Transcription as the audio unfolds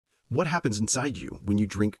What happens inside you when you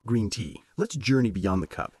drink green tea? Let's journey beyond the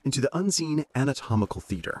cup into the unseen anatomical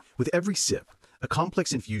theater. With every sip, a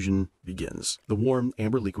complex infusion begins. The warm,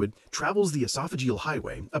 amber liquid travels the esophageal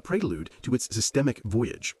highway, a prelude to its systemic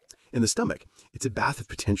voyage. In the stomach, it's a bath of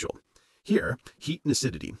potential. Here, heat and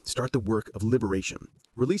acidity start the work of liberation,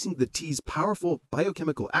 releasing the tea's powerful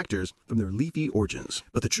biochemical actors from their leafy origins.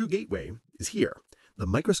 But the true gateway is here, the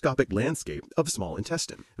microscopic landscape of small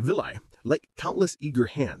intestine. Villi, like countless eager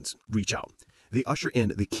hands, reach out. They usher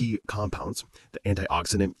in the key compounds, the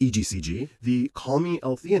antioxidant EGCG, the calming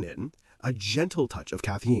L-theanine, a gentle touch of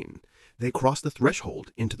caffeine. They cross the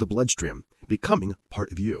threshold into the bloodstream, becoming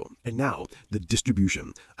part of you. And now, the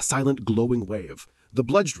distribution, a silent glowing wave. The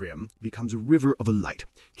bloodstream becomes a river of light,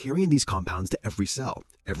 carrying these compounds to every cell,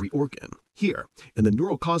 every organ. Here, in the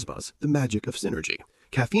neural cosmos, the magic of synergy.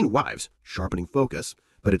 Caffeine arrives, sharpening focus,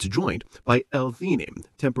 but it's joined by L-theanine,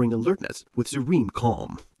 tempering alertness with serene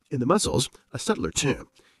calm. In the muscles, a subtler tune.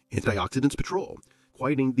 Antioxidants patrol,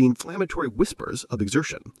 quieting the inflammatory whispers of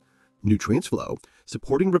exertion. Nutrients flow,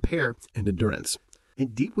 supporting repair and endurance.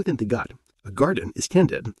 And deep within the gut, a garden is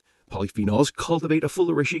tended. Polyphenols cultivate a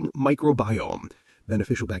flourishing microbiome.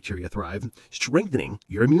 Beneficial bacteria thrive, strengthening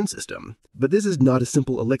your immune system. But this is not a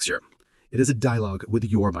simple elixir. It is a dialogue with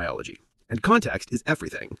your biology. And context is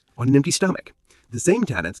everything. On an empty stomach, the same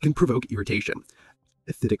tannins can provoke irritation,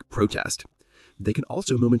 acidic protest. They can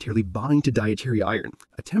also momentarily bind to dietary iron,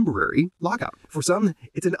 a temporary lockout. For some,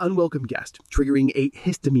 it's an unwelcome guest, triggering a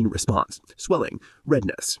histamine response, swelling,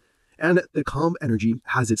 redness. And the calm energy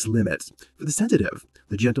has its limits. For the sensitive,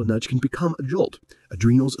 the gentle nudge can become a jolt,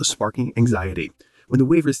 adrenals a sparking anxiety. When the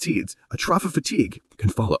wave recedes, a trough of fatigue can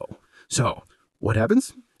follow. So, what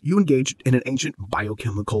happens? You engage in an ancient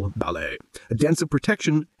biochemical ballet, a dance of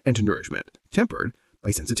protection and nourishment, tempered by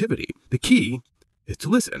sensitivity. The key is to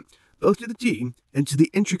listen, both to the tea and to the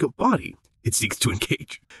intricate body it seeks to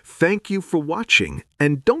engage. Thank you for watching,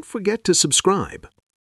 and don't forget to subscribe.